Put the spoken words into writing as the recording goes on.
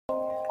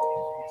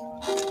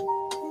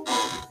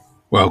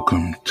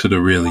Welcome to the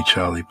Really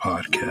Charlie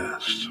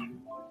podcast.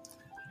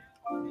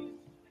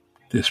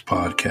 This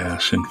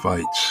podcast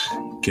invites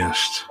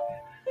guests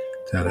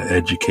that are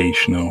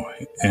educational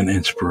and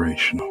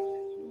inspirational,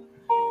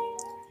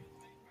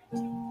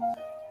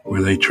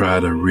 where they try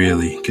to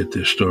really get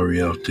their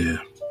story out there.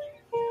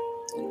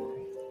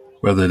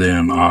 Whether they're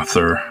an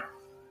author,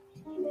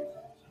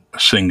 a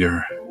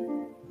singer,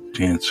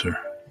 dancer,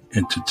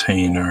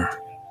 entertainer,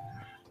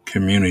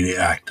 community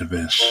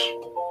activist,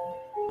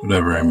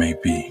 whatever it may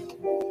be.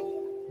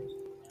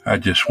 I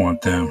just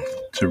want them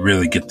to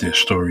really get their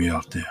story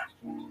out there.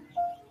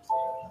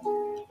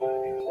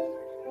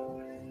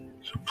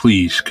 So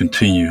please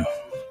continue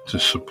to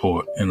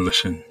support and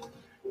listen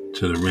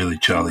to the Really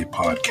Charlie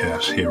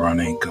podcast here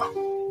on Anchor.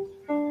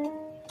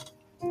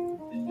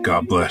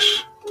 God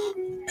bless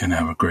and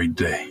have a great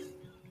day.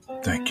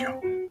 Thank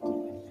you.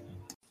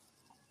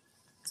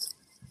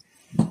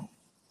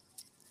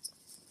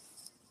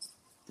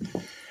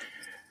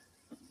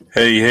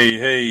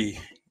 Hey.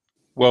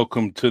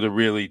 Welcome to the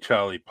Really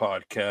Charlie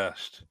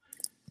podcast.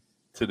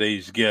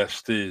 Today's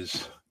guest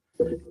is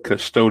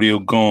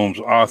Custodial Gomes,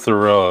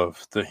 author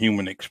of The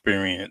Human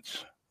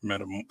Experience,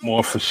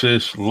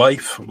 Metamorphosis,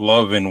 Life,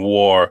 Love, and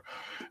War,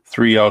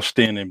 3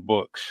 outstanding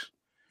books.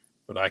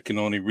 But I can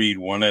only read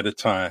one at a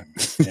time,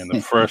 and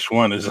the first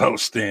one is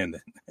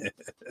outstanding.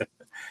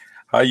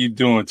 How you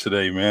doing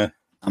today, man?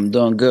 I'm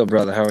doing good,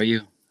 brother. How are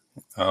you?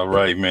 All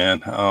right,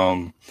 man.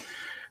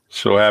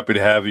 So happy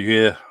to have you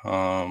here.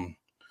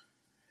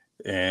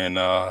 And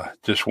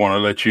just want to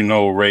let you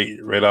know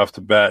right off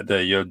the bat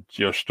that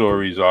your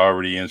stories are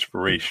already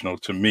inspirational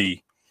to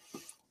me.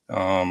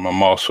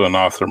 I'm also an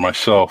author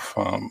myself,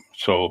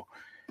 so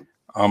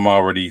I'm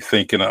already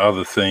thinking of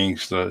other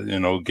things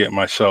to get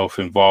myself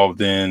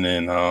involved in,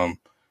 and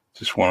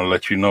just want to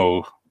let you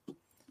know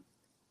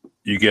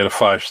you get a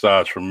 5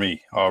 stars from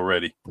me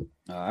already.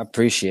 I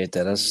appreciate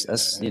that. That's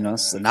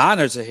it's an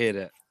honor to hear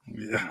that.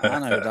 Yeah.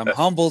 I'm honored. I'm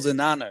humbled and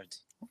honored.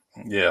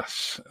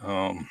 Yes.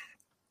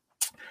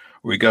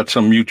 We got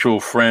some mutual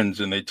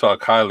friends, and they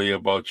talk highly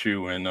about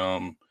you. And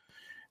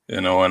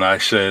and I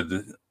said,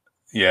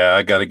 yeah,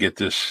 I got to get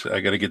this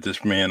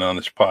man on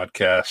this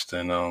podcast,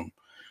 and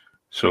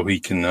so he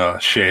can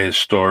share his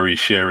story,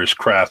 share his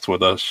craft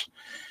with us.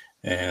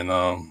 And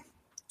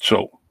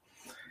so,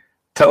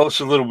 tell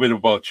us a little bit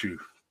about you.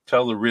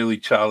 Tell the Really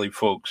Charlie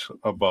folks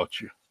about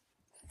you.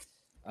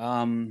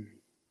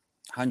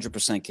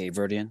 100% Cape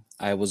Verdean.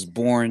 I was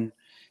born.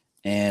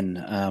 And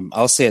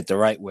I'll say it the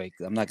right way.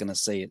 I'm not gonna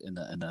say it in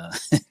a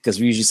because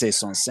we usually say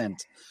Saint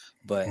Saint,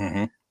 but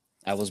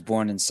I was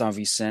born in Saint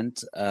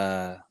Vicente.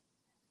 I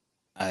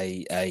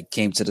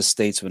came to the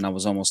States when I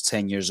was almost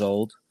 10 years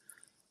old.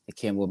 I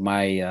came with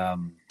my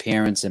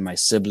parents and my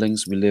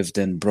siblings. We lived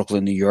in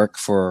Brooklyn, New York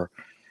for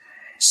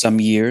some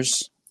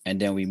years,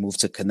 and then we moved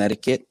to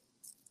Connecticut.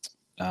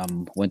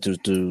 Went to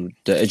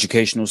the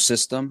educational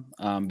system.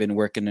 Been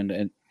working in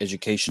the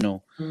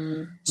educational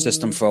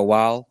system for a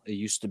while. It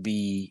used to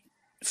be.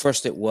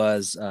 First, it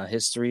was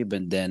history,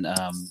 but then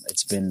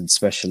it's been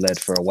special ed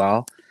for a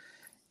while.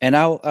 And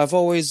I've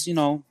always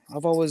wanted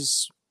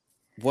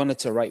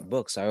to write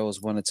books. I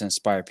always wanted to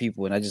inspire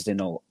people, and I just didn't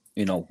know,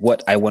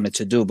 what I wanted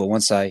to do. But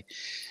once I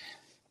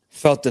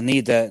felt the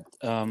need that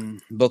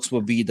books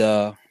would be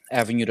the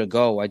avenue to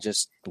go, I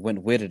just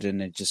went with it,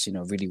 and it just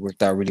really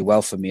worked out really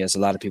well for me, as a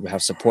lot of people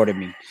have supported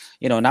me.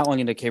 Not only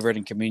in the Cape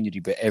Verdean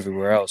community, but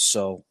everywhere else.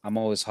 So I'm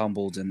always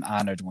humbled and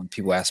honored when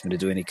people ask me to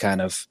do any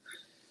kind of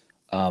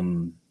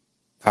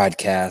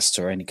podcasts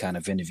or any kind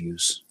of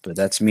interviews. But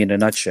that's me in a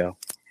nutshell.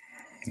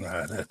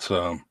 That's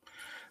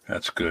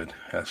good.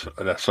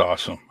 That's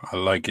awesome. I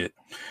like it.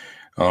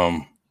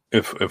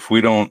 If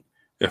we don't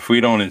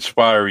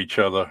inspire each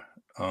other,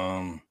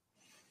 some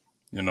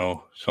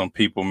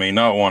people may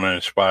not want to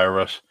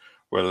inspire us,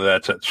 whether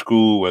that's at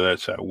school, whether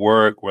that's at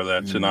work, whether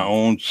that's in our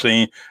own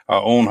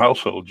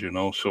household,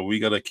 so we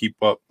got to keep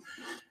up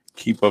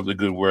the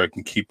good work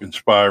and keep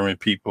inspiring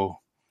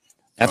people.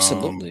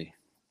 Absolutely.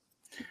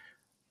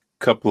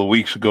 Couple of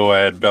weeks ago, I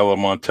had Bella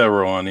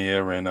Montero on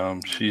here,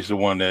 and she's the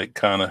one that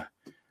kind of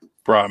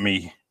brought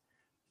me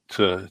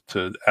to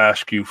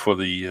ask you for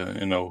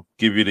the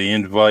give you the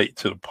invite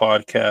to the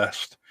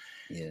podcast.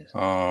 Yes.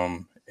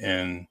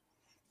 And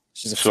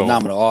she's a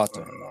phenomenal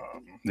author.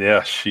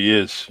 Yeah, she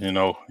is.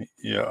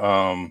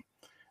 I'm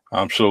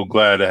so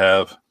glad to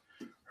have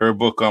her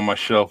book on my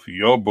shelf,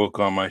 your book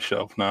on my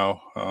shelf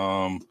now.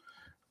 I'm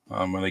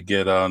gonna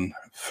get on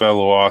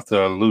fellow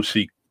author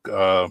Lucy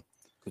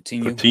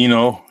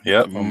Coutinho.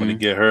 Yep. I'm going to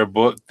get her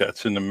book.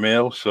 That's in the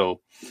mail.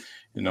 So,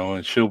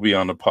 and she'll be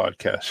on the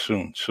podcast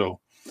soon. So,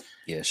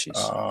 yeah, she's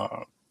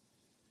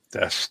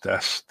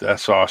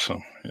that's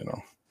awesome.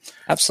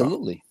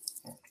 Absolutely.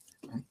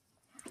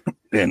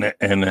 And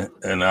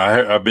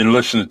I've been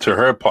listening to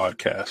her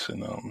podcast,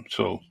 and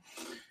so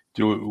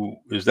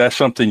is that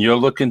something you're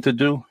looking to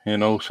do?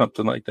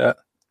 Something like that.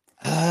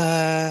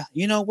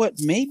 You know what?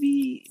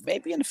 Maybe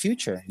in the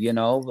future,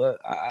 but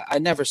I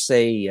never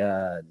say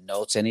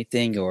no to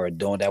anything or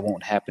that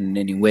won't happen in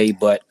any way.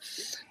 But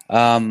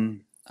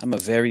I'm I'm a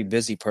very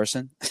busy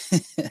person.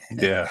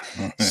 Yeah.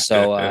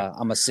 So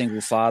I'm a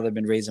single father,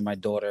 been raising my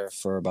daughter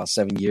for about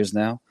 7 years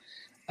now.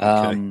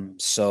 Okay.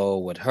 So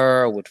with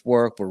her, with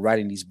work, we're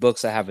writing these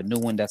books. I have a new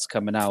one that's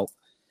coming out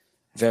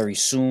very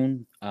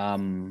soon,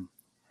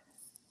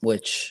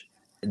 which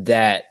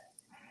that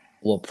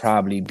will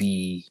probably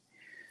be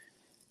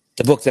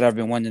the book that I've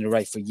been wanting to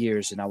write for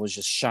years, and I was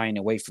just shying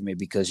away from it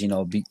because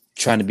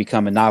trying to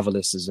become a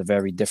novelist is a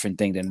very different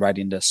thing than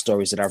writing the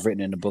stories that I've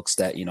written in the books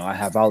that I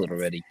have out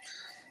already.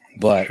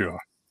 But Sure.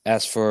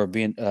 as for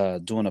being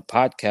doing a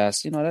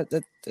podcast,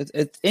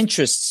 it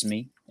interests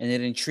me and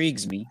it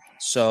intrigues me.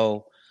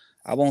 So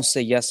I won't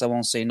say yes, I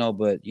won't say no,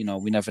 but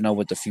we never know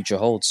what the future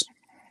holds.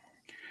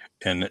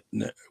 And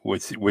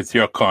with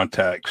your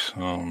contacts,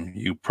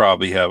 you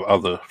probably have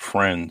other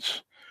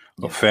friends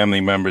or Yeah.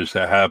 family members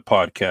that have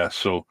podcasts.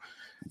 So,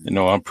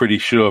 I'm pretty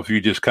sure if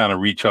you just kind of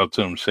reach out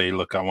to them, say,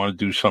 "Look, I want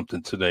to do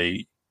something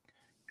today.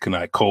 Can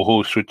I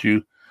co-host with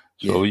you?"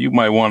 So Yeah. you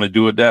might want to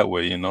do it that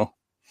way,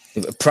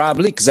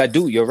 Probably because I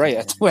do. You're right.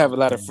 I do have a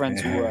lot of friends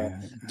who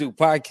do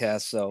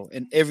podcasts. So,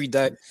 in every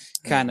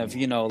kind of,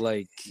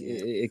 like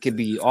it could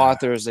be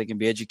authors, they can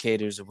be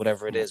educators, or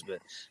whatever it is. But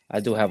I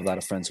do have a lot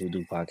of friends who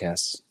do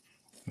podcasts.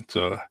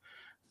 So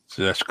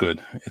that's good.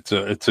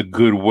 It's a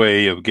good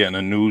way of getting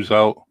the news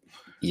out.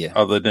 Yeah.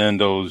 Other than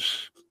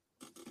those,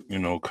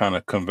 kind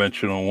of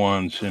conventional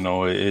ones,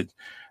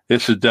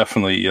 this is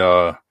definitely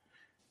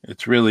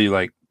it's really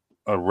like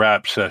a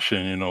rap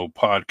session,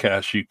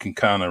 podcast. You can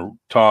kind of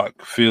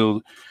talk,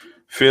 feel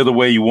the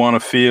way you want to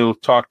feel,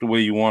 talk the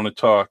way you want to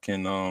talk,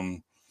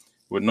 and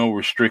with no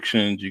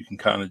restrictions, you can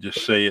kind of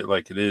just say it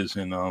like it is.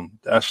 And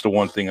that's the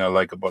one thing I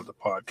like about the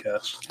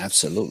podcast.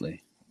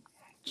 Absolutely.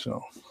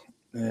 So,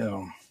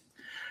 yeah.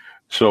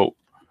 So,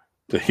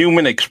 the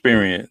human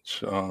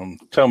experience.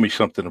 Tell me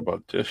something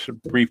about this. A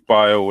brief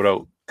bio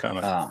without kind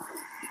of.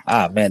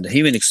 Man, the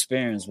human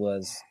experience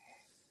was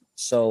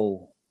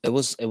so. It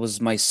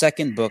was my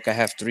second book. I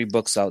have 3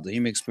 books out. The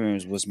human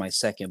experience was my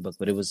second book,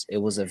 but it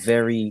was a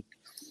very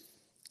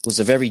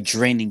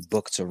draining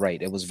book to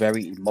write. It was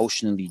very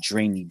emotionally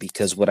draining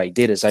because what I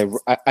did is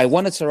I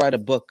wanted to write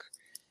a book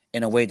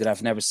in a way that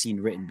I've never seen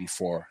written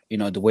before.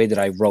 The way that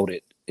I wrote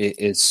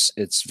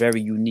it's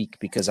very unique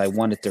because I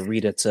wanted the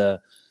reader to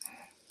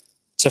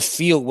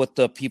feel what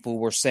the people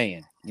were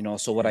saying.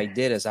 So what I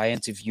did is I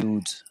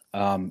interviewed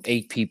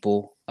 8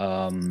 people.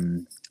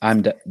 I'm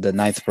the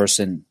ninth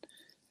person,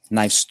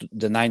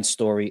 the ninth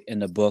story in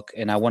the book,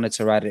 and I wanted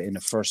to write it in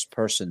the first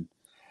person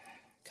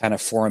kind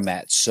of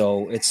format.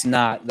 So it's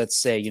not, let's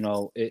say,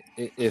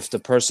 if the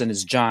person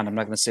is John, I'm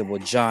not going to say,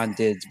 well, John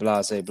did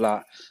blah, blah,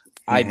 blah.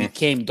 I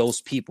became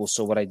those people.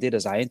 So what I did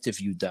is I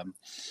interviewed them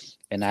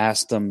and I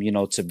asked them,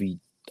 to be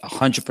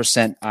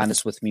 100%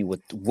 honest with me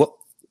with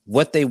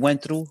what they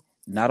went through,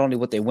 not only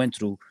what they went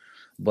through,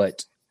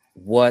 but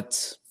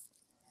what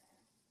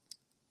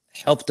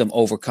helped them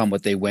overcome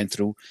what they went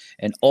through.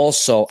 And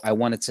also I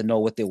wanted to know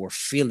what they were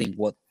feeling,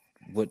 what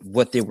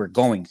they were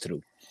going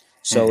through.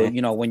 So,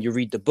 when you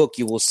read the book,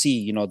 you will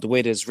see, the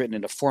way that it's written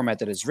in the format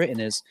that it's written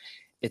is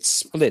it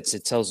splits.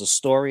 It tells a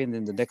story, and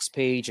then the next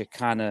page, it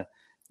kind of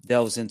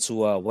delves into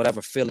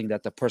whatever feeling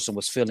that the person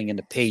was feeling in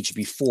the page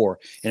before.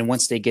 And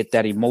once they get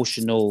that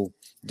emotional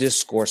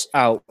discourse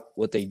out,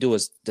 what they do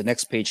is the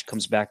next page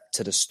comes back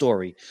to the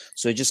story.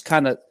 So it just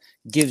kind of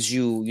gives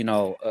you,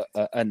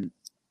 an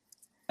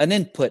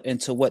input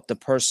into what the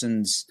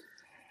person's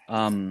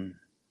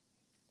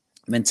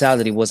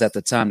mentality was at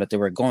the time that they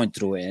were going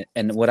through it.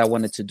 And what I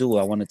wanted to do,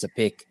 I wanted to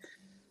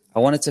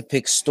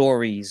pick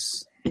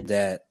stories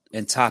that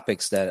and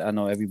topics that I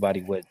know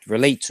everybody would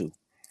relate to.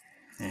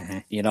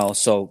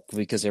 So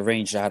because it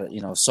ranged out,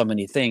 so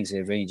many things.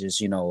 It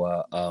ranges,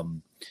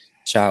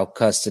 child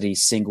custody,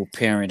 single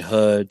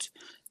parenthood,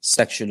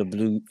 sexual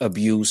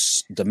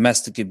abuse,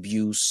 domestic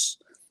abuse,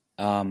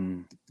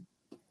 the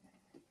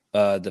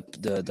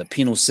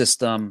penal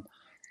system.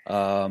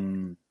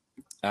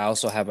 I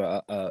also have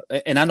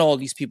and I know all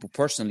these people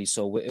personally,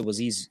 so it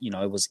was easy.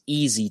 It was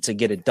easy to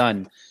get it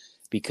done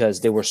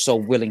because they were so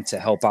willing to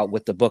help out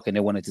with the book and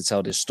they wanted to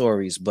tell their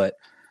stories.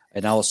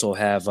 And I also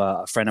have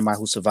a friend of mine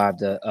who survived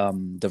the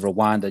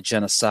Rwanda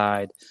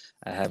genocide.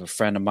 I have a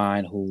friend of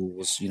mine who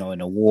was, in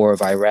the war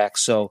of Iraq.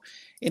 So,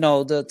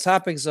 the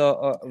topics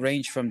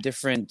range from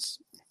different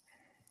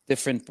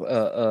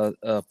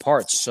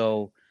parts.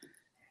 So,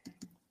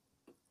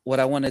 what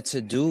I wanted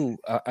to do,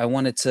 I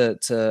wanted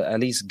to at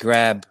least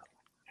grab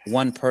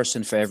one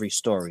person for every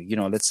story.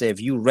 Let's say if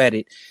you read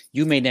it,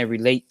 you may not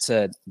relate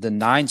to the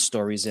 9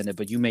 stories in it,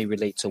 but you may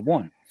relate to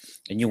one.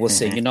 And you will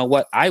say, you know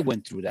what, I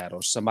went through that,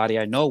 or somebody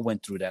I know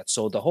went through that.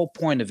 So the whole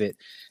point of it,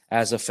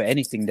 as of for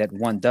anything that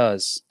one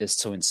does, is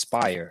to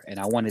inspire. And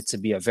I want it to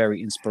be a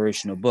very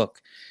inspirational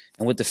book.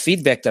 And with the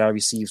feedback that I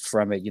received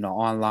from it,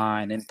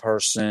 online, in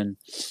person,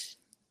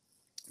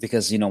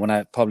 because, when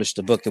I published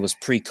the book, it was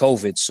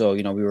pre-COVID. So,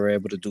 we were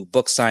able to do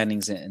book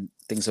signings and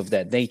things of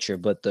that nature.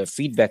 But the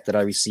feedback that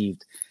I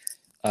received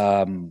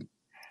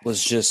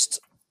was just,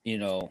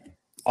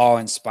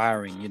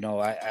 awe-inspiring.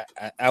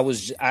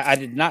 I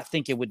did not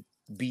think it would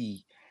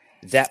be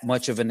that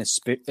much of an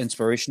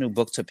inspirational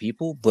book to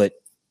people, but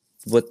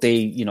what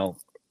they,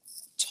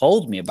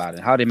 told me about it,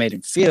 how they made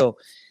it feel,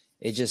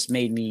 it just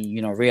made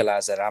me,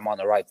 realize that I'm on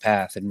the right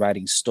path and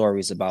writing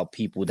stories about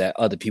people that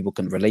other people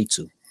can relate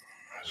to.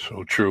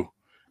 So true.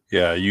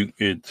 Yeah,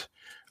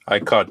 I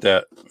caught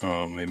that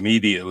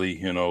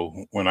immediately.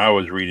 When I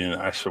was reading it,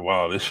 I said,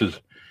 "Wow, this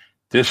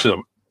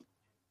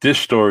this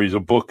story is a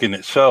book in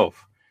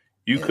itself.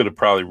 You could have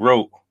probably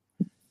wrote,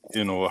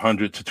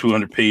 100 to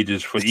 200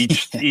 pages for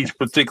each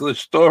particular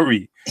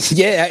story."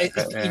 Yeah,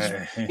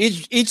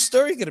 each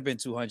story could have been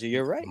 200.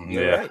 You're right.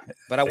 You're right.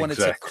 But I wanted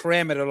to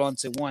cram it all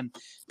onto one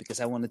because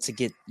I wanted to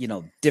get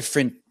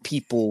different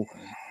people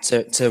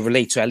to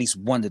relate to at least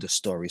one of the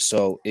stories.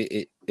 So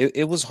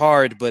it was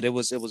hard, but it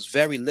was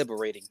very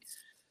liberating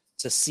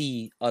to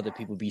see other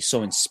people be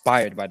so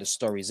inspired by the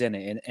stories in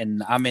it.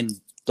 And I'm in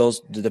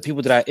the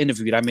people that I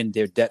interviewed, I'm in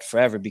their debt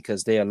forever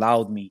because they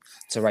allowed me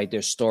to write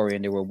their story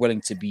and they were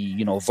willing to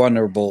be,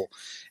 vulnerable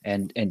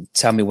and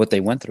tell me what they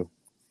went through.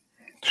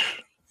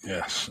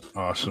 Yes.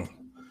 Awesome.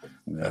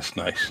 That's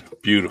nice.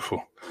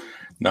 Beautiful.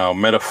 Now,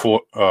 meta,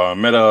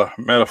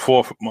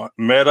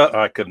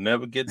 I could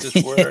never get this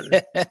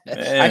word.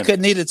 I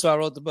couldn't either until I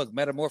wrote the book,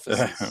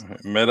 Metamorphosis.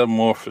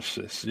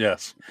 Metamorphosis.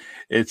 Yes.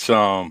 It's,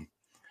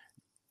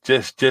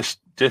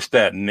 just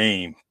that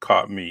name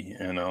caught me,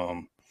 and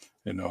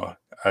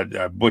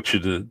I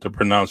butchered the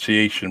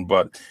pronunciation,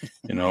 but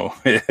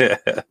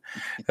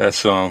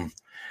that's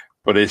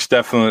but it's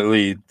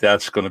definitely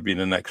that's going to be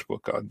the next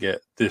book I'll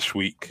get this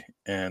week,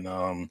 and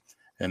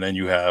then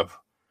you have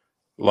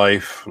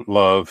Life,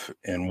 Love,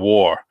 and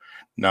War.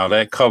 Now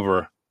that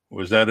cover,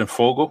 was that in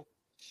Fogel?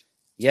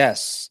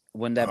 Yes.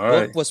 When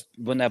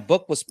that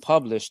book was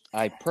published,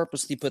 I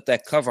purposely put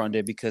that cover on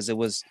there because it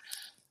was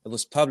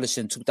published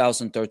in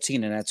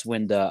 2013, and that's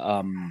when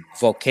the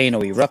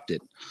volcano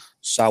erupted.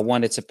 So I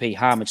wanted to pay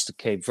homage to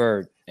Cape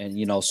Verde,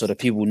 and so the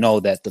people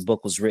know that the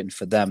book was written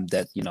for them.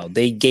 That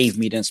they gave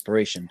me the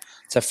inspiration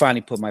to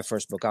finally put my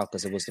first book out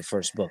because it was the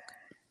first book.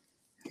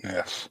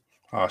 Yes,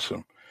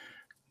 awesome.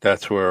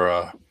 That's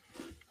where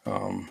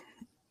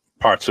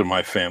parts of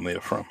my family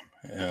are from.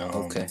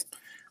 Okay.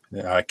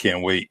 Yeah, I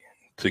can't wait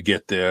to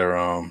get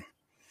there.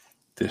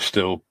 There's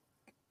still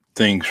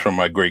things from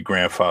my great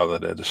grandfather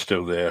that are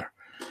still there.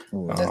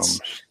 Ooh,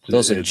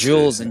 those are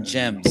jewels and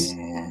gems.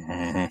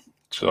 Mm-hmm.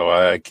 So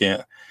I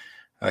can't.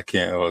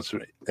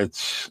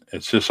 It's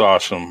just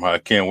awesome. I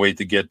can't wait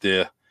to get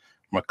there.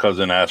 My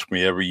cousin asks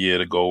me every year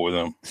to go with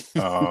him,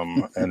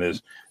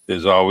 and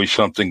there's always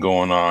something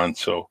going on.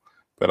 So,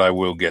 but I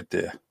will get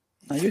there.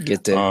 You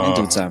get there in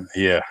due time.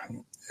 Yeah,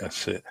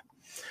 that's it.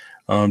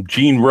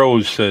 Jean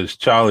Rose says,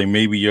 Charlie,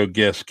 maybe your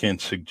guest can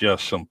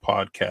suggest some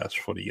podcasts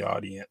for the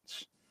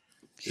audience.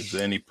 Is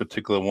there any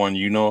particular one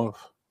you know of?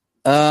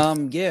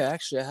 Yeah,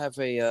 actually,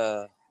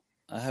 I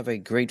have a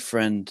great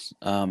friend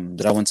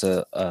that I went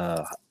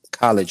to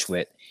college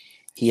with.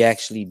 He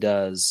actually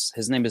does.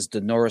 His name is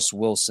Denoris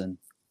Wilson.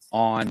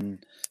 On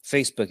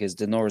Facebook is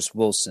Denoris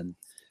Wilson.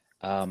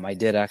 I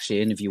did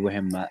actually interview with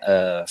him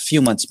a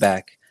few months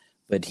back,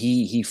 but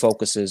he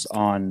focuses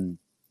on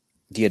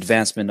the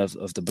advancement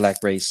of the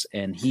Black race,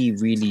 and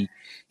he's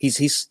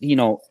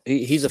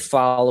a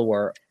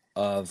follower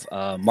of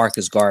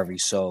Marcus Garvey.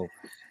 So,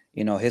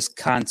 his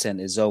content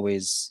is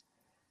always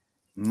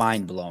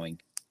mind-blowing,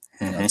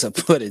 to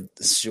put it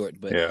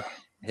short. But yeah,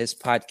 his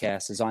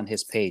podcast is on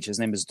his page. His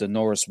name is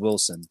Denoris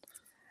Wilson.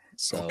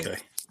 So okay,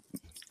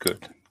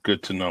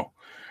 good to know.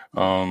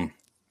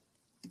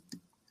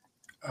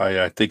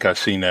 I think I've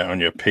seen that on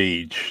your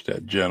page,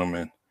 that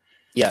gentleman.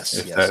 Yes.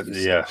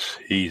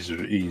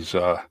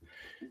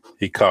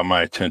 He caught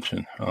my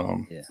attention.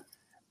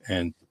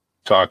 And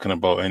talking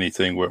about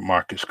anything with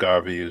Marcus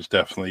Garvey is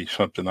definitely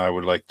something I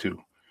would like to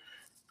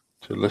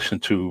listen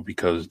to,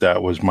 because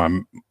that's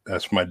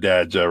my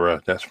dad's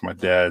era. That's my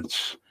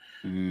dad's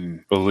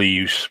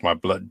beliefs, my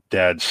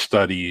dad's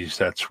studies.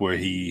 That's where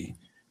he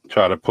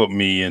tried to put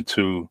me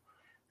into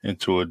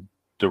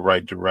the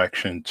right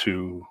direction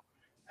to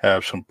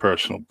have some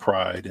personal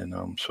pride.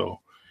 And so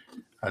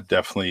I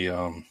definitely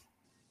I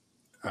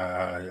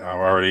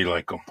already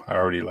like him.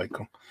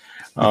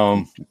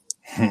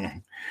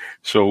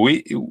 So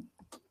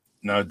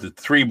now the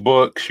 3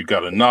 books, you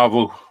got a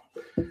novel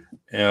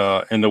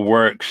in the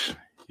works.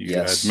 You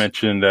had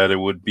mentioned that it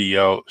would be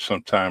out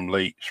sometime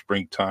late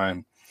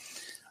springtime.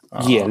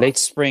 Late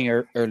spring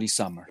or early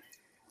summer.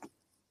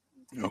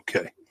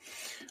 Okay.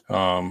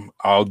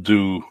 I'll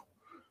do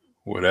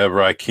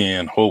whatever I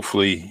can,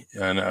 hopefully.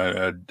 And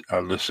I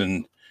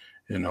listen,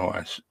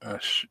 I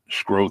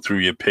scroll through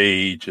your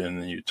page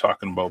and you're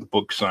talking about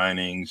book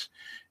signings.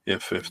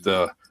 If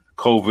the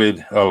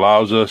COVID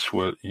allows us,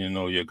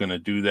 you're going to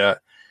do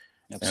that.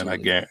 Absolutely.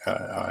 And again,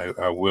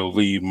 I will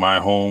leave my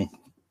home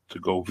to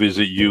go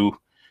visit you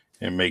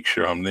and make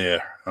sure I'm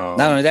there.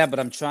 Not only that, but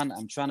I'm trying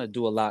to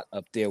do a lot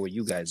up there where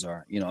you guys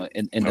are,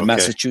 in the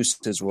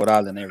Massachusetts, Rhode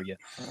Island area.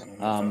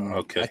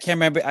 Okay. I can't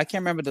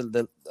remember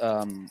the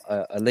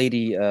a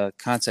lady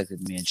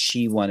contacted me, and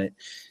she wanted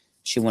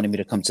me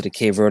to come to the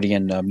Cape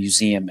Verdean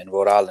Museum in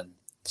Rhode Island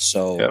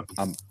So Yep.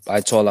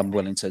 I told I'm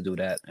willing to do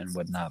that and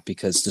whatnot,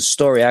 because the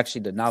story,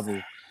 actually, the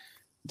novel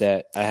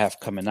that I have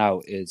coming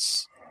out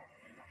it's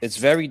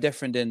very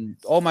different than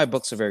all my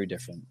books are very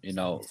different,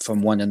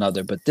 from one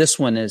another. But this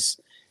one is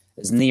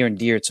near and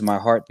dear to my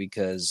heart,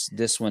 because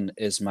this one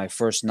is my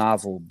first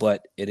novel,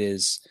 but it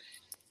is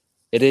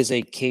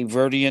a Cape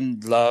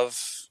Verdean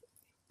love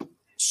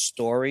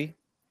story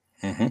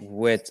Hmm.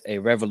 with a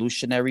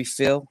revolutionary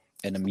feel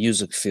and a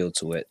music feel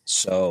to it.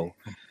 So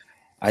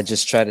I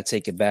just try to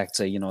take it back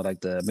to,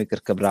 like the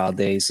Miker Cabral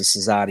days, the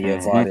Cesaria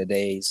Hmm. Varda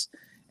days,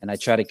 and I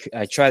try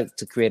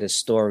to create a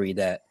story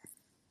that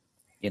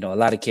a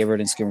lot of Cape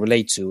Verdeans can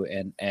relate to,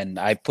 and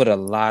I put a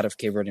lot of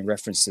Cape Verdean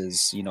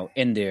references,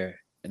 in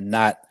there, and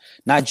not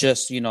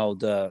just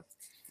the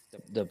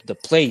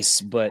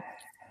place, but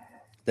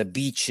the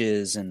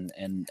beaches and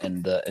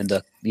the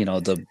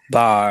the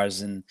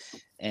bars and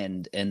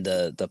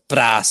the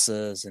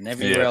plazas and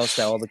everywhere else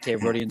that Yes. all the Cape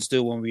Verdeans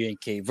do when we're in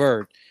Cape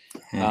Verde.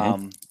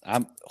 Hmm.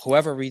 I'm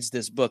Whoever reads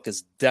this book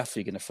is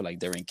definitely gonna feel like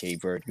they're in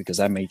Cape Verde, because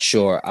I made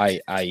sure I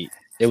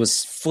it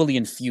was fully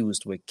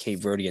infused with Cape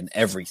Verde and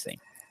everything.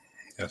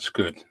 That's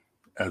good.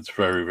 That's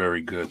very,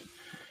 very good.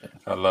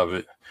 I love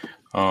it.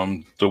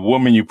 The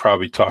woman you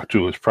probably talked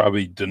to is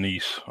probably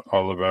Denise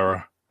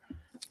Oliveira.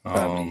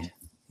 Probably. Um,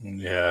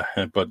 yeah,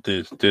 but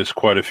there's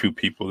quite a few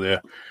people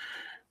there.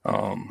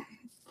 Um,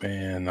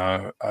 and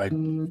I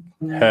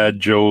had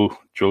Joe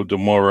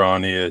Demora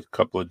on here a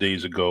couple of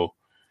days ago,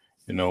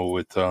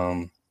 with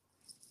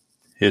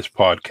his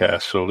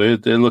podcast. So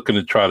they're looking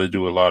to try to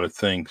do a lot of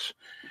things.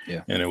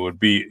 Yeah. And it would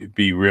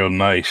be real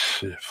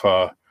nice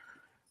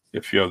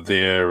if you're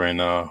there,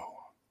 and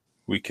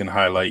we can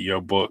highlight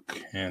your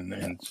book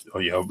and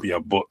or your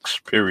books.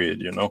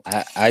 Period.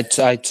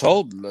 I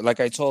told like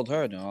I told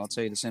her, I'll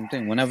tell you the same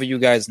thing. Whenever you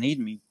guys need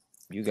me,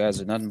 you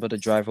guys are nothing but a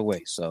drive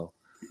away. So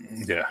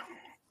Yeah.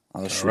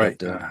 I'll All shoot up right.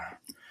 there.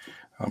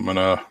 I'm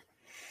gonna.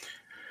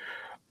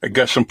 I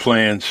got some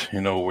plans,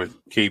 with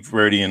Cape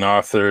Verdean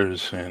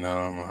authors, and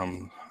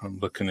I'm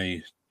looking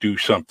to do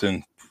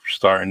something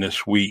starting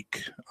this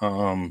week,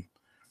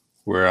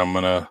 where I'm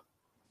gonna,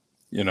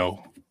 you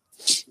know,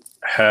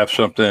 have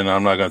something.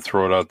 I'm not gonna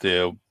throw it out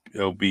there.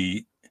 It'll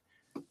be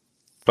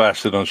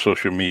blasted on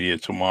social media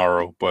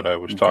tomorrow. But I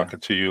was Okay. talking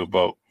to you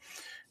about,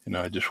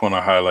 I just want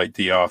to highlight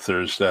the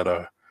authors that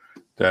are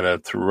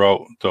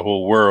throughout the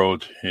whole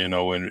world, and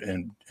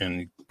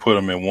put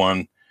them in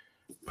one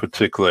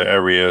particular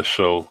area.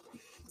 So,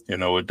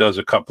 it does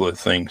a couple of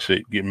things.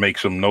 It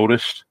makes them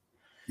noticed.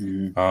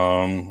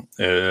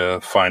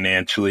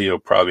 Financially, it'll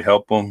probably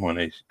help them when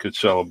they could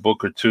sell a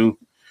book or two,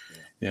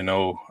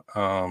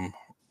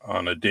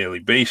 on a daily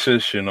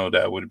basis.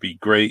 That would be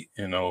great.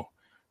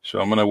 So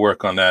I'm going to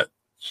work on that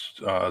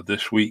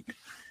this week.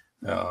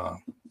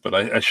 But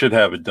I should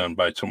have it done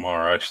by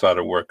tomorrow. I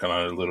started working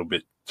on it a little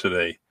bit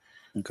today.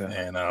 Okay.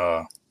 And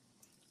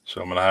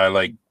so I'm going to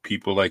highlight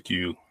people like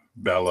you,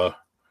 Bella,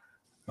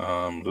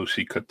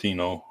 Lucy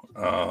Catino,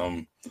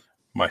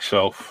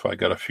 myself. I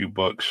got a few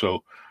books.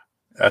 So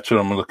that's what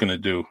I'm looking to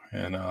do.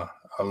 And I'll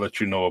let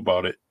you know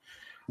about it.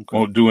 Okay.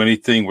 Won't do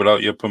anything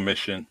without your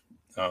permission.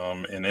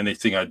 And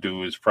anything I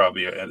do is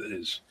probably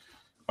is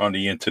on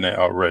the internet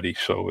already.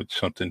 So it's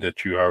something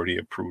that you already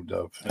approved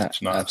of.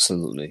 It's not.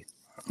 Absolutely.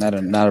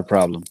 Not a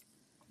problem.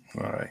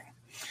 All right.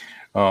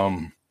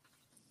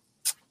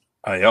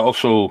 I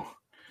also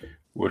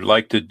would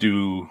like to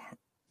do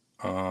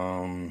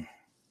a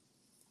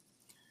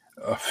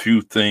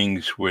few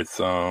things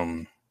with,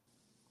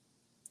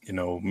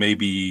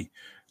 maybe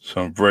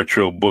some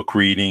virtual book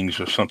readings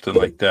or something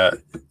like that.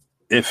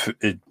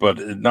 But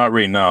not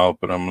right now,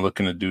 but I'm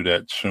looking to do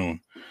that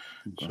soon.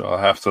 Okay. So I'll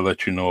have to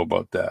let you know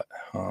about that.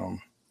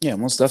 Yeah,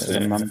 most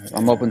definitely.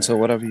 I'm open to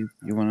whatever you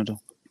want to do.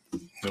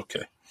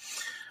 Okay.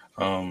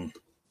 All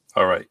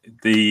right.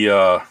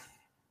 Let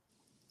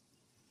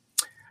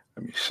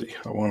me see.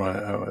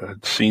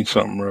 I'd seen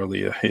something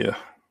earlier here.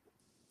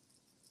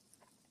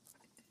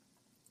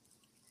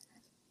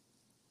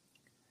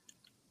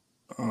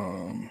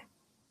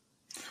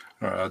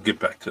 All right, I'll get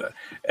back to that.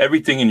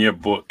 Everything in your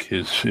book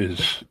is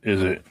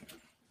it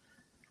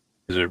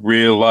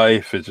real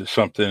life? Is it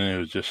something that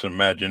was just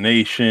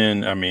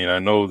imagination? I mean, I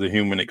know the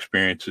human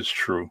experience is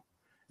true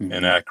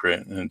and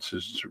accurate, and it's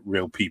just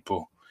real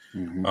people.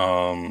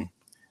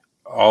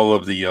 All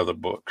of the other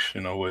books,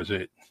 is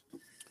it?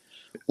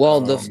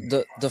 Well,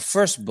 the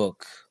first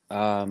book,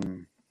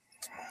 the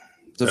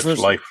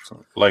first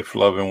Life,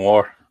 Love, and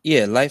War.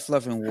 Yeah, Life,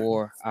 Love, and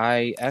War.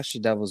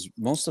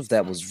 Most of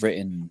that was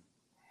written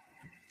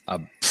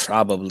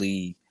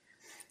probably,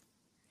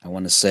 I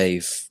want to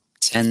say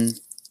 10,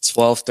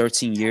 12,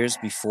 13 years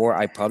before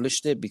I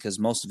published it, because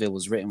most of it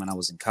was written when I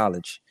was in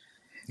college.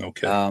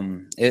 Okay.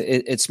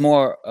 It's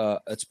more,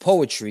 it's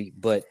poetry,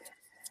 but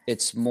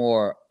it's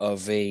more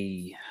of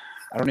I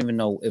don't even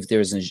know if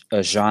there's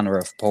a genre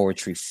of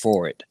poetry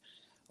for it,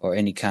 or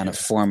any kind of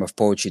form of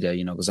poetry that,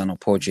 because I know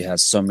poetry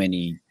has so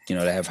many, they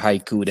have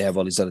haiku, they have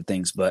all these other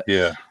things, but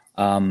yeah.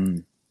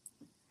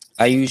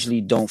 I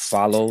usually don't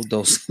follow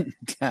those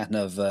kind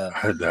of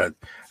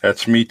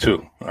That's me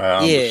too.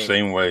 I'm the yeah,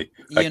 same way.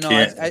 I you know,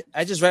 can't.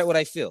 I just write what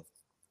I feel.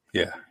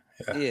 Yeah,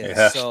 yeah. Yeah, It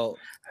has. so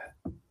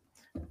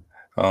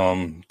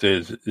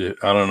There's.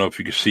 I don't know if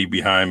you can see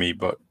behind me,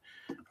 but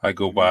I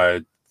go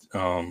by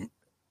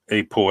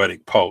a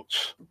poetic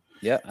pulse,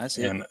 yeah, I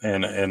see it.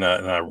 and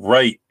I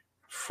write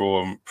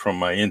from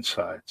my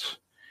insides,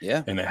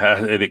 Yeah. and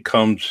it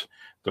comes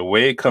the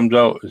way it comes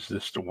out is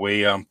just the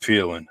way I'm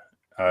feeling.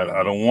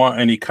 I don't want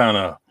any kind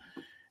of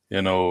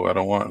I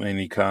don't want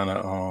any kind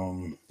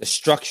of The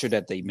structure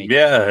that they make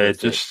yeah,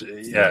 with it.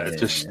 it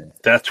just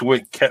that's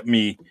what kept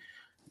me.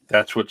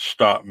 That's what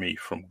stopped me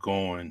from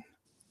going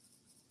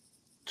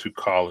to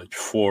college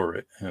for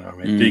it. And I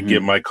mean, I did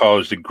get my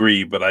college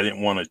degree, but I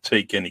didn't want to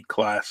take any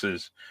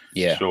classes,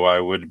 Yeah. so I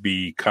would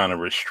be kind of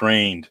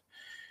restrained.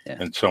 Yeah.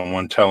 And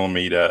someone telling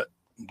me that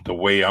the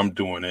way I'm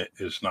doing it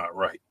is not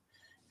right,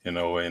 and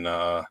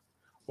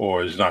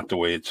or is not the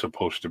way it's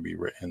supposed to be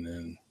written.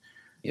 And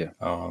Yeah.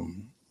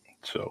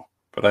 so,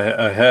 but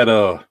I had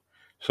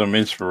some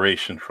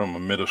inspiration from a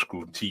middle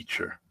school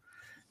teacher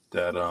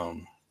that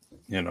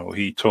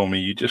he told me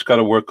you just got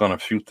to work on a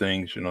few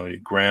things, your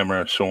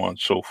grammar, so on and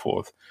so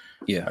forth.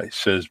 Yeah. I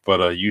says,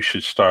 but you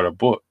should start a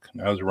book.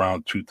 And that was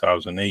around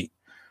 2008,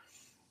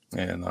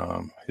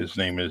 and his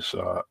name is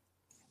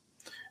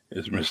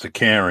Mr.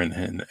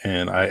 Karen,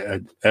 and I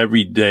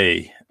every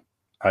day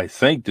I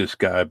thank this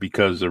guy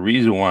because the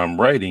reason why I'm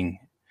writing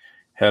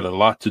had a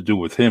lot to do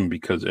with him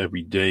because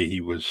every day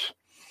he was,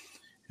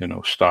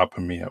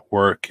 stopping me at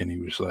work and he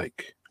was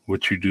like,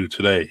 what you do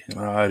today?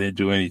 "Oh, I didn't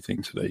do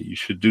anything today. You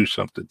should do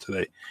something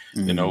today."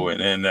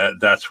 And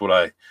that's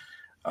what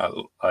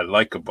I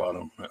like about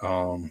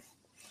him.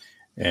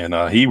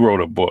 And he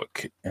wrote a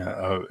book,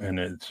 and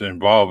it's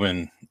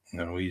involving,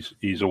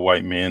 he's a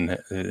white man.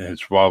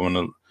 It's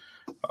involving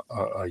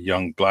a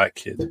young black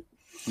kid.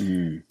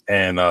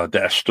 And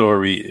that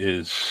story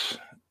is,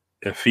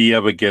 if he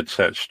ever gets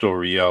that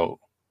story out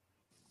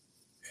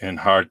in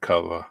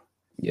hardcover,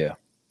 Yeah.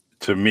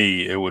 to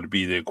me, it would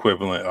be the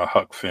equivalent of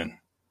Huck Finn.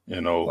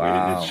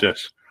 Wow. It's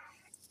just,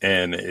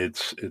 and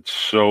it's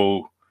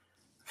so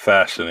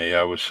fascinating.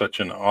 I was such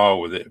in awe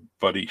with it,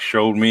 but he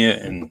showed me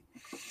it, and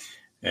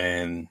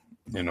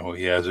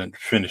he hasn't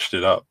finished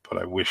it up,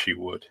 but I wish he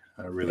would.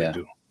 I really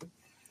do.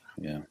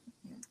 Yeah.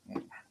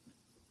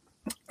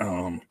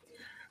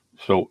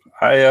 So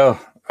I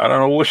don't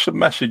know, what's the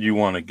message you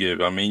want to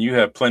give? I mean, you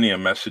have plenty of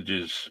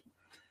messages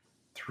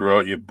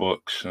throughout your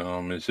books.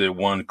 Is there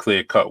one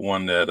clear cut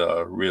one that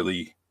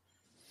really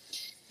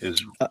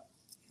is?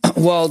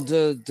 Well,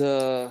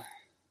 so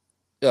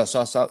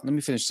let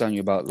me finish telling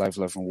you about Life,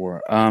 Love, and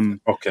War.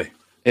 Okay.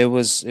 It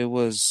was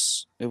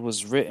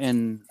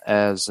written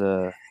as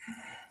a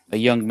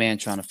young man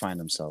trying to find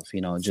himself,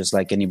 just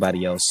like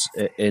anybody else,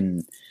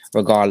 in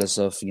regardless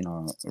of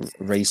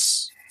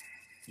race,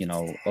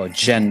 or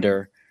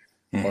gender,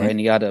 or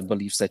any other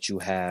beliefs that you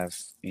have,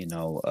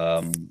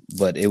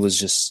 but it was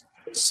just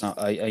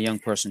a young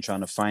person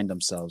trying to find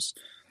themselves.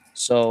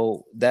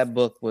 So that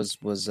book was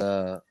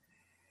how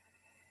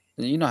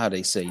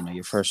they say,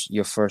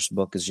 your first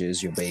book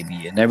is your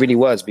baby, and that really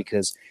was,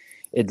 because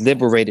it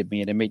liberated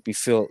me and it made me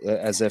feel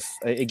as if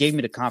it gave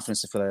me the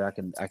confidence to feel like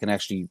I can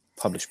actually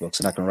publish books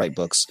and I can write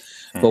books.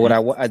 But what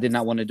I did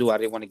not want to do, I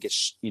didn't want to get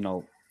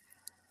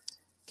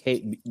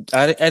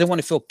I didn't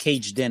want to feel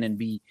caged in and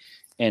be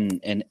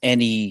in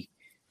any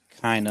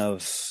kind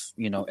of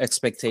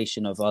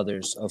expectation of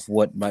others of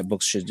what my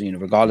books should do,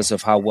 regardless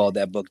of how well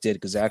that book did,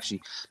 because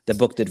actually the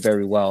book did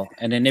very well,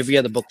 and then every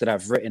other book that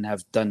I've written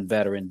have done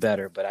better and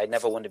better. But I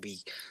never want to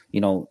be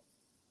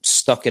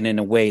stuck in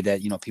a way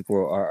that people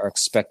are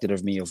expected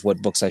of me of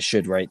what books I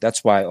should write.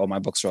 That's why all my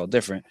books are all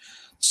different.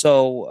 So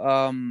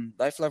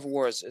Life, Love, and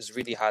War is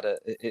really how to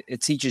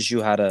it teaches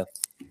you how to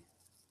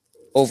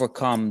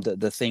overcome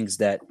the things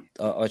that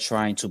are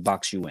trying to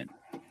box you in.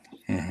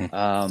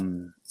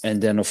 And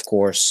then of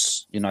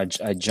course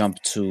I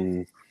jump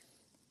to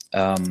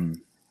the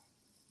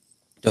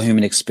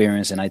human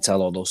experience, and I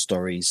tell all those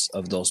stories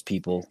of those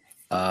people.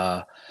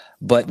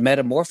 But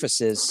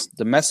Metamorphosis,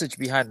 the message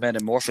behind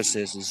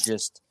Metamorphosis is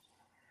just,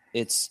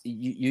 it's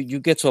you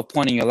get to a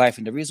point in your life,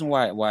 and the reason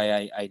why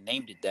I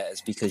named it that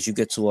is because you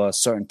get to a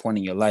certain point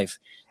in your life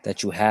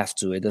that you have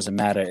to. It doesn't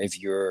matter if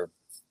you're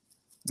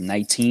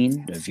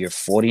 19, if you're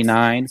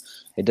 49,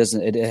 it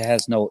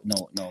has no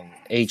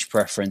age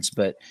preference,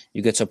 but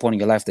you get to a point in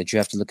your life that you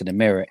have to look in the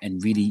mirror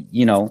and really,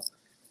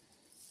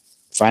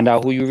 find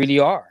out who you really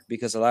are,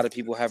 because a lot of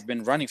people have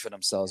been running for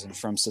themselves and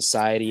from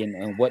society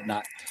and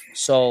whatnot.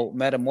 So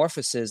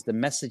Metamorphosis, the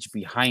message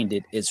behind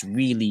it is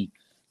really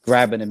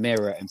grabbing a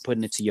mirror and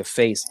putting it to your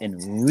face and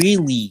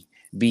really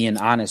being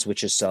honest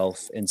with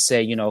yourself and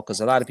say, because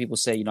a lot of people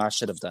say, I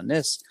should have done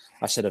this,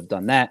 I should have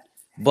done that.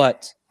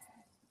 But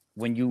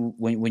when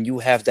you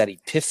have that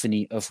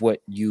epiphany of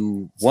what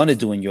you want to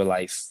do in your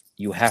life,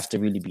 you have to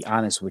really be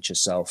honest with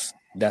yourself.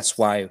 That's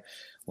why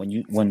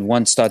when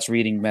one starts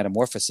reading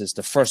Metamorphosis,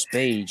 the first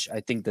page, I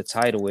think the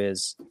title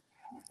is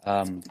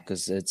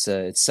because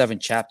it's 7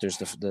 chapters.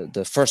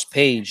 The first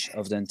page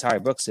of the entire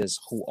book says,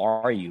 "Who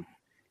are you?"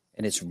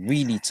 And it's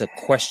really to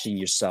question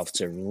yourself,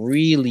 to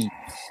really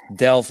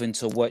delve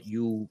into what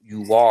you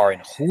are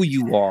and who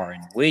you are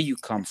and where you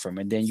come from,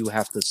 and then you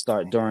have to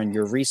start doing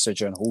your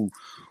research on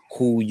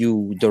who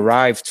you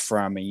derived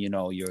from, and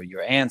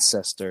your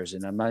ancestors.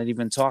 And I'm not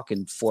even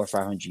talking 400 or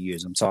 500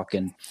 years. I'm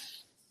talking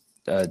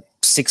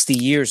 60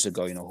 years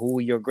ago. Who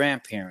were your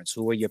grandparents?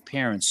 Who were your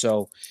parents?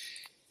 So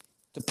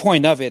the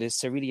point of it is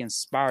to really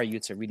inspire you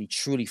to really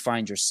truly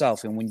find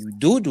yourself. And when you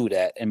do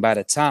that, and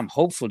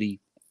hopefully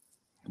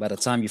by the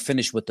time you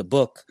finish with the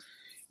book,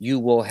 you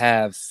will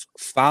have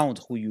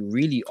found who you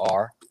really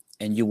are,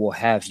 and you will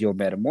have your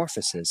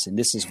metamorphosis. And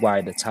this is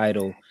why the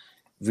title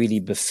really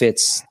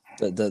befits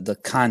the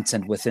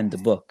content within the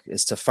book,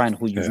 is to find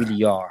who you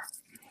really are.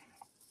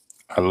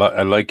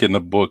 I like in the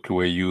book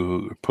where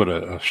you put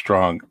a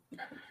strong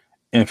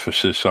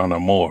emphasis on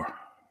Amor.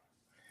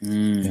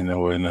 And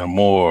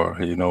Amor,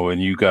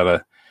 and you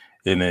gotta,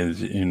 and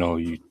as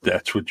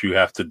that's what you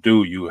have to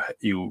do. You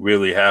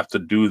really have to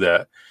do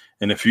that.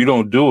 And if you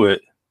don't do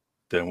it,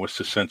 then what's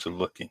the sense of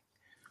looking?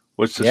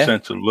 What's the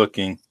sense of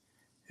looking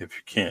if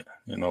you can't?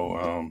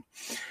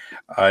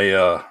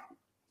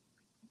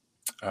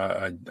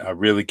 I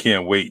really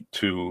can't wait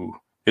to.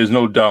 There's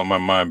no doubt in my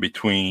mind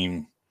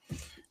between,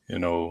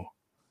 now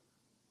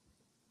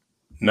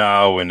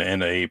and the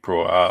end of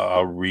April,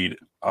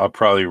 I'll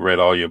probably read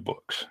all your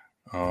books.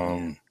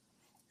 And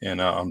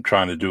I'm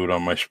trying to do it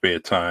on my spare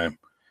time.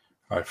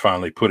 I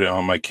finally put it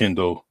on my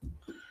Kindle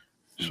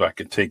so I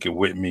can take it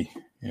with me.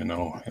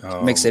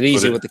 Makes it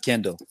easy with the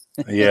Kindle.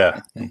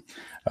 Yeah,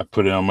 I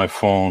put it on my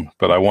phone,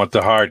 but I want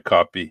the hard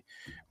copy,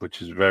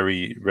 which is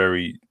very,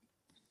 very.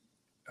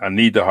 I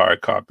need the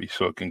hard copy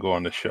so it can go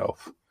on the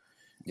shelf.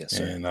 Yes,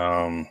 sir. And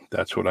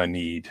that's what I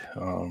need,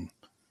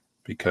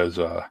 because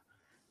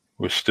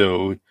we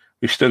still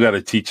got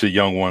to teach the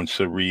young ones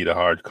to read a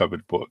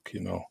hardcover book.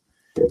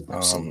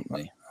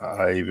 Absolutely.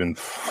 I even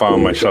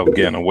found myself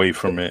getting away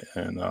from it,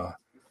 and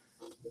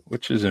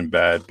which isn't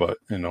bad, but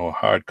a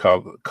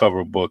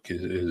hardcover book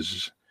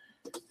is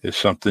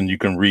something you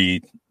can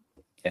read.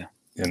 Yeah.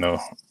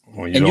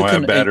 When you don't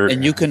have battery,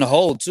 and you can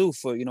hold too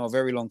for a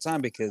very long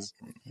time, because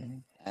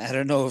I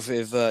don't know if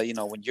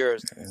when you're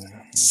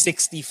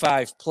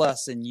 65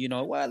 plus and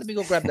let me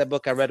go grab that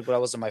book I read when I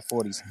was in my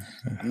 40s.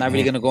 I'm not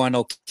really gonna go on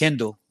no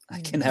Kindle.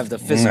 I can have the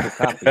physical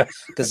copy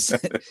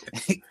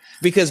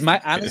because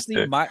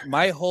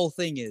my whole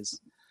thing is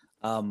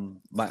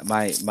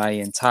my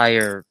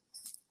entire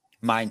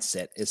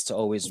mindset is to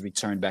always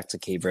return back to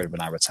Cape Verde when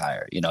I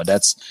retire.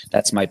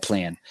 That's my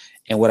plan.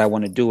 And what I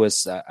want to do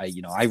is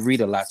I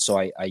read a lot, so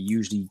I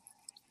usually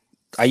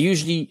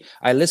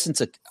listen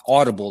to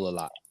Audible a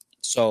lot.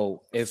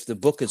 So if the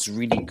book is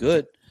really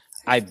good,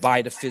 I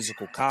buy the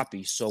physical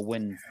copy. So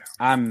when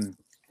I'm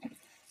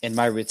in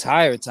my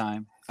retired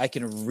time, I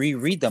can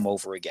reread them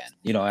over again.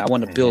 I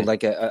want to build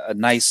like a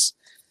nice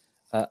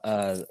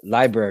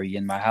library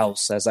in my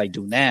house as I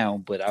do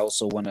now, but I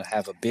also want to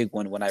have a big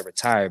one when I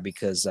retire,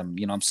 because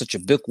I'm such a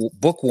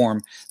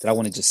bookworm that I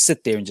want to just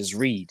sit there and just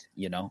read.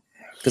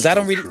 Because I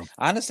don't really,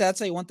 honestly, I'll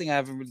tell you one thing I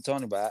haven't really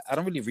told you about. I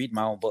don't really read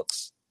my own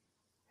books.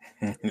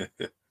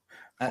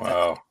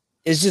 Wow.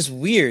 It's just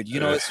weird.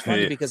 It's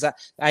funny because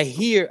I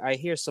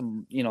hear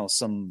some,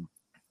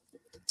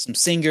 some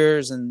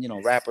singers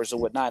and rappers or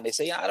whatnot, and they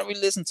say, I don't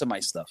really listen to my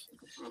stuff.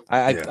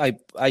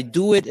 I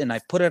do it and I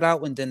put it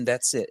out, and then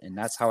that's it. And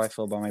that's how I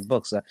feel about my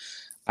books.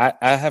 I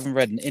haven't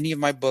read any of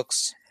my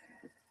books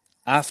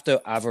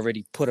after I've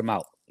already put them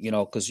out,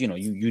 because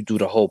you do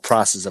the whole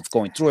process of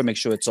going through it, make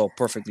sure it's all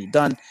perfectly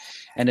done,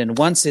 and then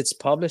once it's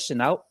published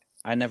and out,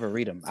 I never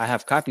read them. I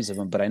have copies of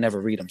them, but I never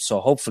read them.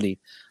 So hopefully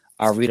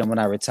I'll read them when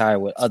I retire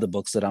with other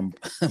books that I'm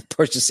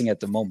purchasing at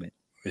the moment.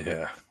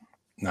 Yeah.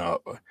 Now,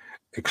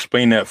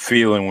 explain that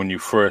feeling when you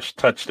first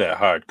touched that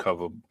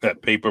hardcover,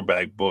 that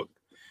paperback book.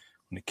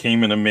 When it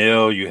came in the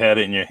mail, you had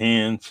it in your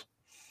hands.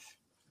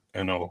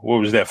 What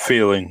was that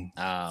feeling?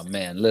 Ah,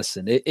 man,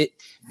 listen.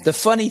 The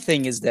funny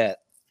thing is that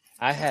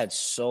I had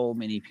so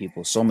many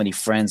people, so many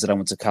friends that I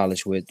went to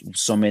college with,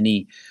 so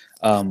many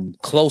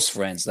close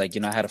friends. Like,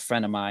 I had a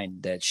friend of mine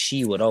that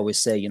she would always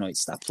say,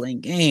 stop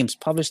playing games,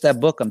 publish that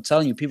book. I'm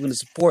telling you, people to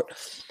support.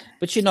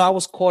 But, I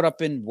was caught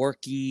up in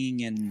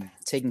working and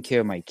taking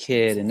care of my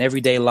kid and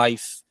everyday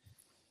life.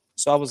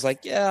 So I was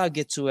like, yeah, I'll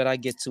get to it.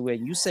 And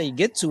you say you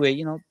get to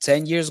it,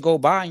 10 years go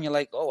by and you're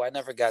like, oh, I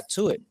never got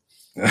to it.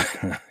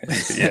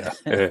 Yeah.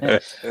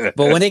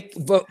 But when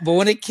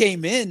it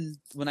came in,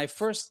 when I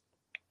first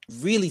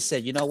really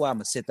said, I'm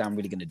gonna sit down, I'm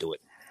really gonna do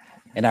it,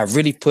 and I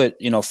really put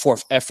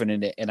forth effort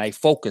in it, and I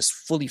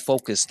fully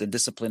focused and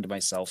disciplined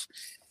myself,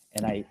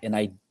 and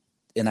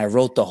I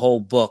wrote the whole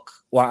book.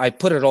 Well, I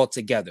put it all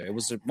together.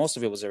 Most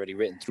of it was already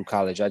written through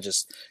college. I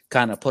just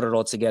kind of put it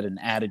all together and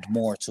added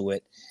more to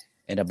it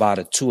in about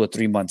a 2 or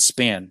 3 month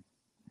span,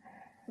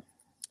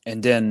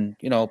 and then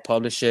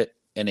publish it.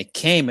 And it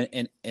came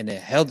and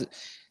it held.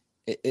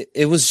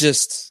 It was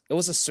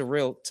a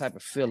surreal type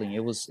of feeling.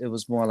 It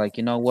was more like,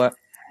 what?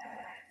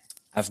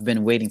 I've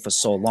been waiting for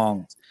so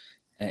long.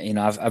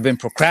 I've been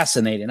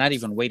procrastinating, not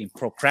even waiting,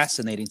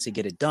 procrastinating to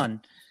get it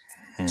done.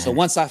 So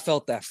once I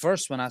felt that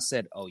first one, I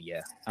said, "Oh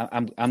yeah,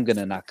 I'm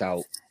gonna knock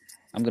out.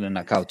 I'm gonna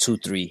knock out 2,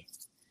 3,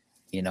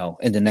 in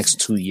the next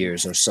 2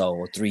 years or so,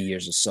 or 3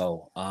 years or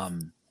so."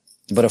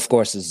 But of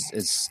course,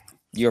 it's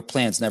your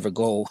plans never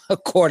go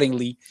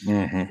accordingly.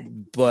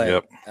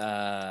 But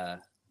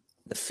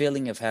the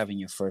feeling of having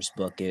your first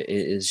book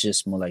is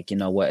just more like,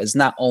 what? It's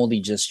not only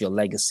just your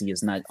legacy.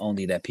 It's not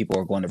only that people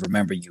are going to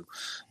remember you,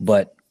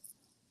 but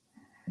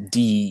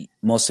the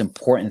most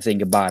important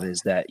thing about it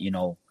is that,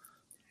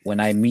 when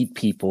I meet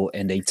people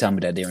and they tell me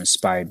that they're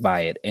inspired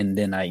by it, and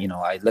then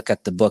I look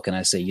at the book and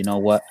I say, you know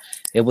what,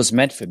 it was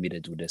meant for me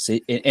to do this.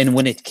 And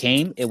when it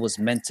came, it was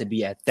meant to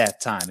be at that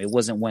time. It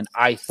wasn't when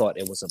I thought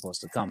it was supposed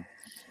to come,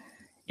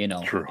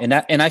 True. And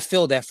I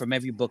feel that from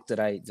every book that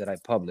I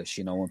publish,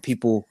 when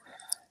people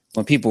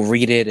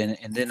read it,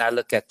 and then I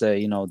look at the,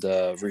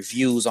 the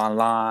reviews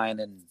online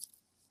and,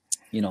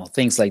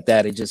 things like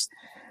that.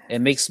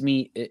 It makes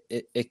me,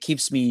 it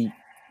keeps me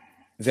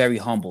very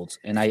humbled.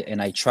 And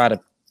I try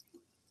to,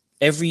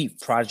 every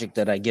project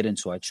that I get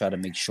into, I try to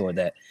make sure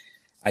that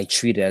I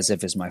treat it as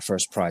if it's my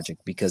first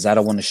project, because I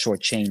don't want to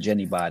shortchange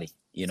anybody.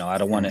 I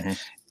don't want to,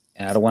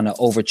 and I don't want to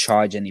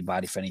overcharge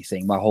anybody for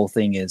anything. My whole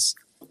thing is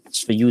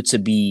for you to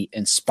be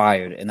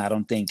inspired, and I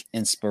don't think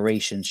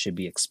inspiration should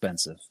be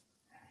expensive.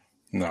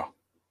 No,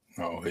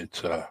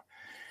 it's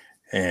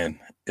and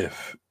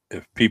if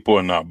people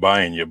are not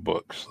buying your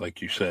books,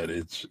 like you said,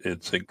 it's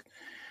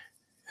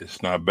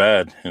not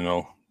bad,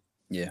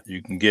 Yeah,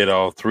 you can get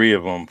all three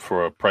of them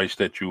for a price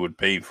that you would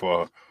pay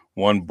for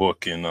one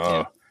book in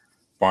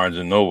Barnes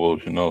and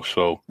Nobles,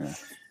 so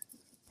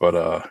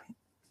but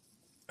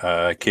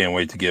I can't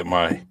wait to get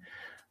my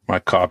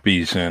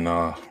copies, and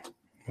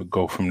we'll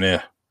go from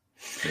there.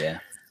 Yeah.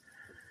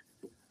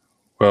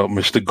 Well,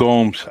 Mr.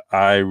 Gomes,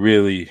 I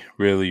really,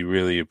 really,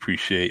 really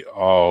appreciate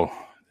all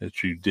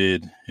that you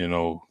did,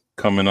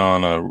 coming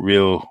on a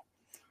real,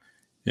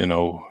 we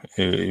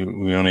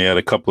only had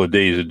a couple of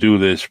days to do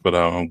this, but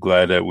I'm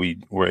glad that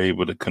we were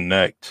able to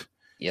connect.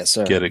 Yes,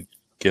 sir. Get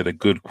a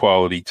good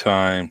quality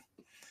time,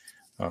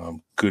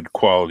 good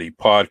quality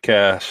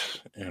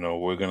podcast.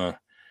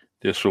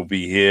 This will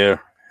be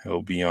here.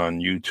 It'll be on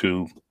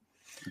YouTube.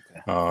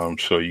 Okay.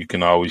 So you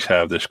can always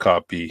have this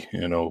copy,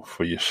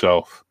 for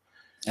yourself.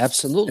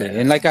 Absolutely.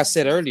 And like I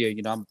said earlier,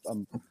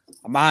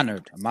 I'm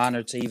honored. I'm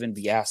honored to even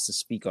be asked to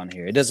speak on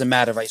here. It doesn't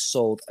matter if I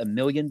sold 1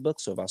 million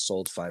books or if I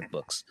sold 5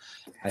 books.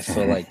 I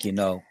feel like,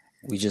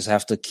 we just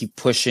have to keep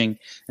pushing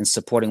and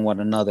supporting one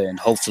another. And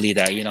hopefully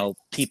that,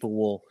 people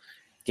will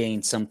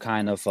gain some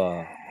kind of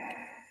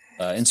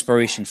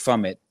inspiration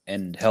from it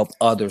and help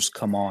others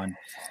come on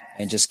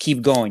and just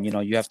keep going.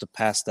 You have to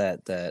pass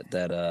that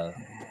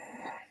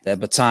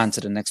baton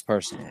to the next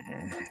person.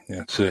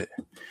 That's it.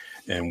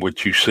 And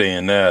what you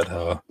saying that,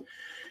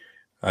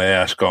 I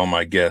ask all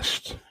my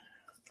guests,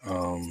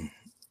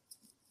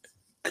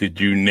 could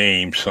you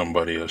name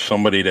somebody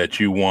that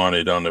you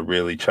wanted on the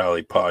Really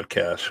Charlie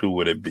podcast? Who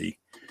would it be?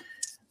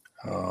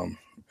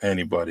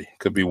 Anybody.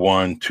 Could be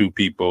 1, 2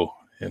 people,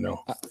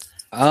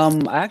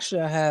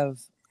 Actually, I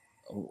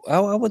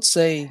would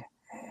say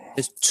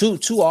it's two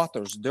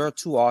authors. There are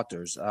 2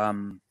 authors.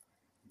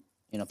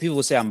 People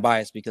will say I'm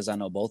biased because I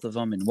know both of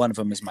them, and one of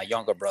them is my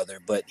younger brother,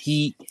 but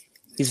he's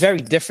very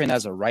different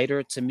as a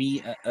writer to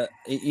me.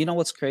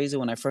 What's crazy?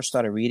 When I first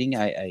started reading,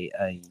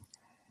 I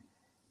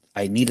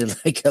needed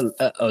like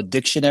a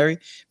dictionary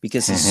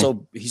because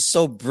he's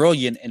so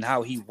brilliant in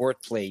how he word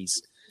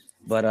plays.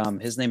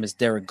 But his name is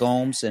Derek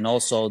Gomes, and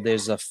also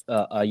there's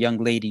a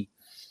young lady.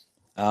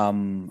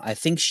 I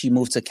think she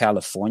moved to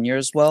California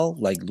as well,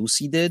 like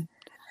Lucy did.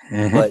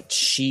 But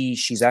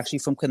she's actually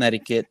from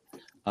Connecticut.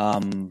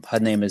 Her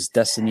name is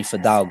Destiny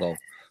Fidalgo.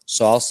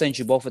 So I'll send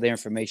you both of their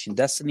information.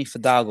 Destiny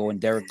Fidalgo and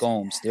Derek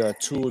Gomes. There are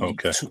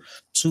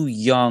two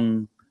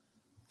young,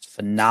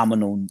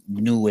 phenomenal,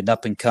 new and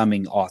up and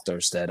coming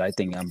authors that I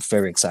think I'm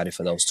very excited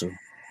for those 2.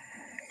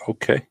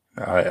 Okay.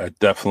 I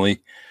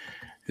definitely,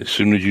 as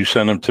soon as you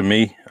send them to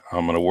me,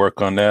 I'm going to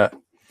work on that.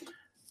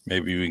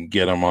 Maybe we can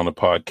get them on the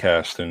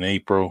podcast in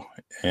April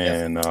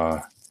and,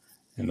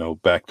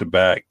 back to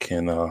back.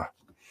 And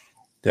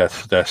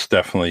that's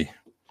definitely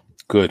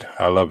good.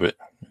 I love it.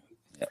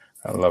 Yep.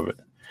 I love it.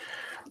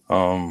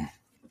 All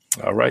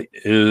right.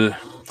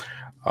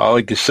 All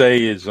I can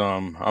say is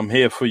I'm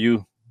here for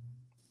you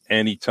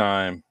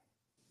anytime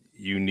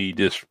you need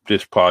this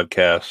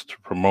podcast to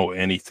promote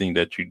anything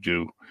that you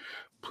do.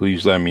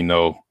 Please let me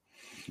know.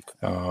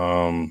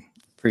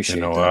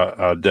 Appreciate that.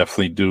 I'll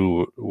definitely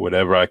do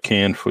whatever I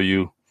can for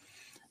you.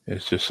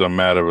 It's just a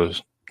matter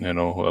of,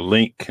 a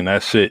link, and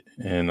that's it.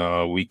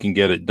 And we can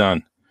get it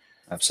done.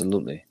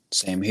 Absolutely.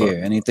 Same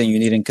here. Anything you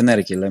need in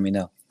Connecticut, let me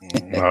know.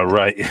 All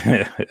right.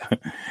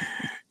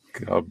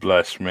 God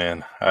bless,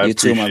 man. You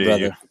too, my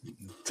brother. You.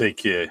 Take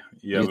care.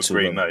 You have a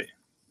great night.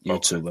 You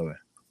too, brother.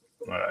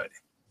 All right.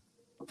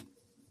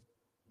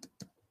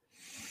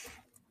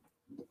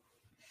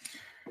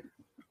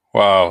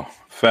 Wow.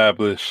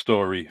 Fabulous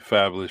story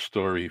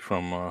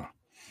from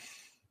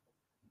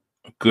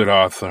good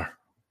author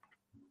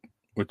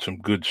with some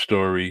good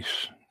stories.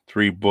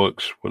 3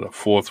 books with a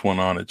 4th one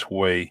on its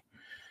way.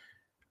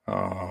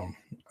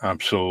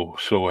 I'm so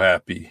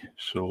happy,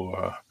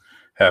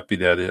 happy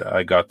that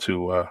I got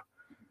to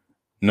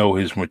know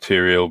his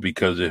material,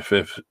 because if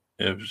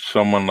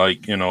someone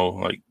like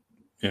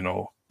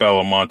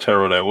Bella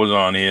Montero that was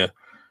on here,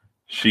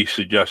 she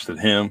suggested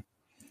him,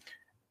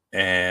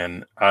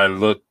 and I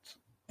looked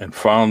and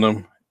found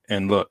him,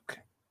 and look,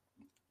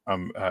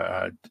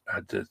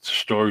 the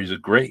stories are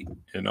great.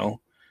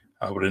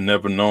 I would have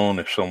never known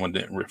if someone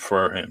didn't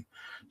refer him.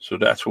 So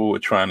that's what we're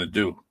trying to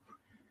do.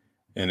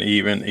 And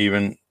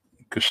even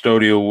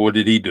Custodio, what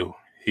did he do?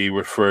 He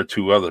referred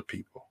to other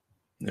people.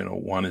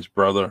 One his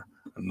brother,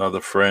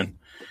 another friend.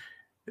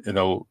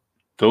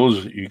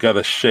 Those you got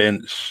to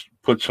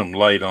put some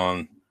light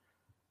on,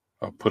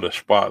 put a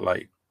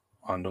spotlight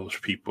on those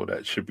people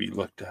that should be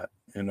looked at.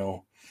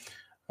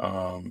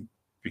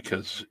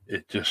 Because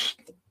it just,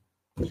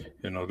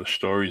 the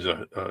stories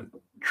are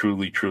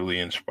truly, truly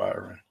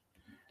inspiring.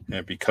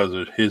 And because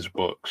of his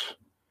books,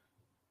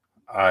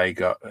 I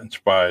got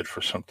inspired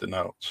for something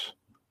else,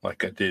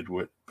 like I did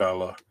with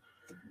Bella.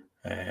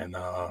 And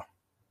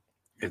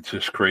it's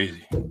just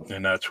crazy.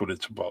 And that's what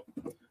it's about.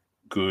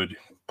 Good,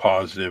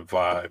 positive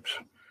vibes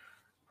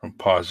from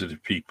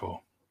positive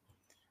people.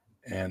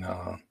 And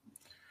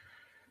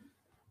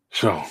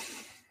so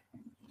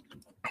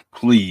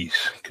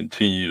please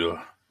continue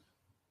to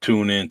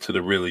tune in to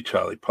the Really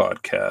Charlie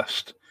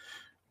podcast.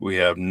 We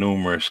have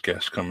numerous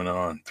guests coming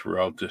on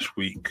throughout this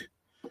week.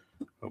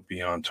 We'll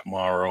be on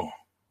tomorrow,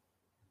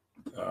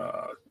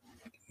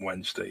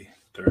 Wednesday,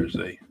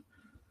 Thursday,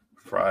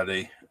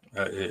 Friday.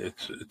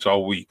 It's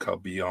all week I'll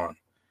be on.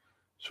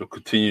 So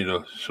continue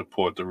to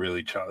support the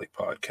Really Charlie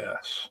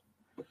podcast.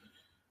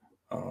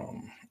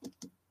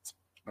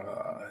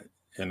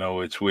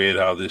 It's weird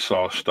how this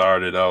all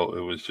started out.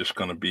 It was just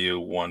going to be a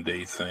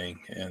one-day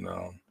thing, and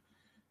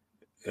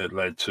it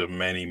led to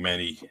many,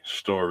 many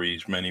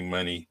stories,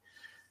 many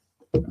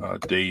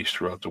days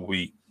throughout the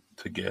week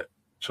to get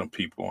some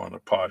people on the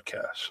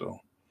podcast. So,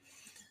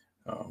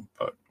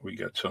 but we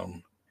got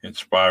some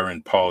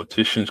inspiring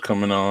politicians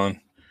coming on.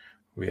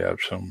 We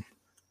have some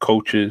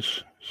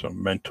coaches,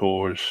 some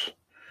mentors.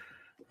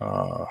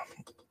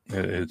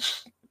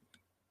 It's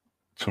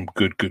some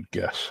good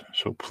guests.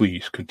 So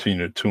please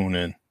continue to tune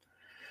in.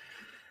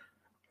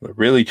 The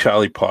Really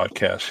Charlie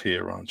podcast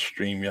here on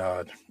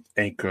StreamYard,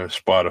 Anchor,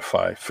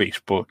 Spotify,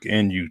 Facebook,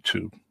 and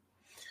YouTube.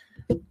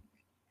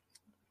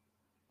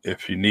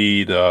 If you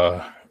need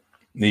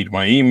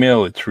my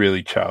email, it's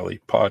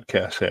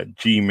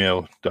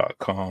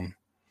reallycharliepodcast@gmail.com.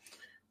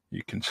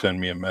 You can send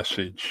me a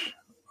message,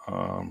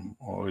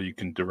 or you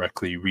can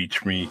directly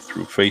reach me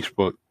through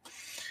Facebook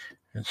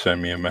and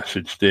send me a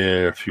message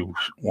there. If you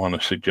want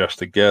to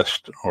suggest a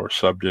guest or a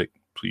subject,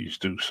 please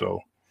do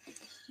so.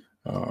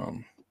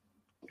 All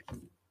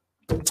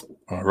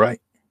right.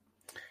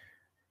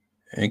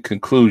 In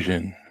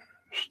conclusion,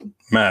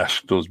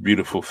 mask those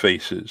beautiful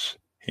faces.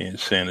 Hand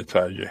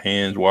sanitize your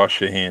hands.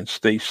 Wash your hands.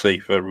 Stay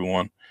safe,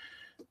 everyone.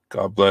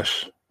 God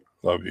bless.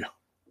 Love you.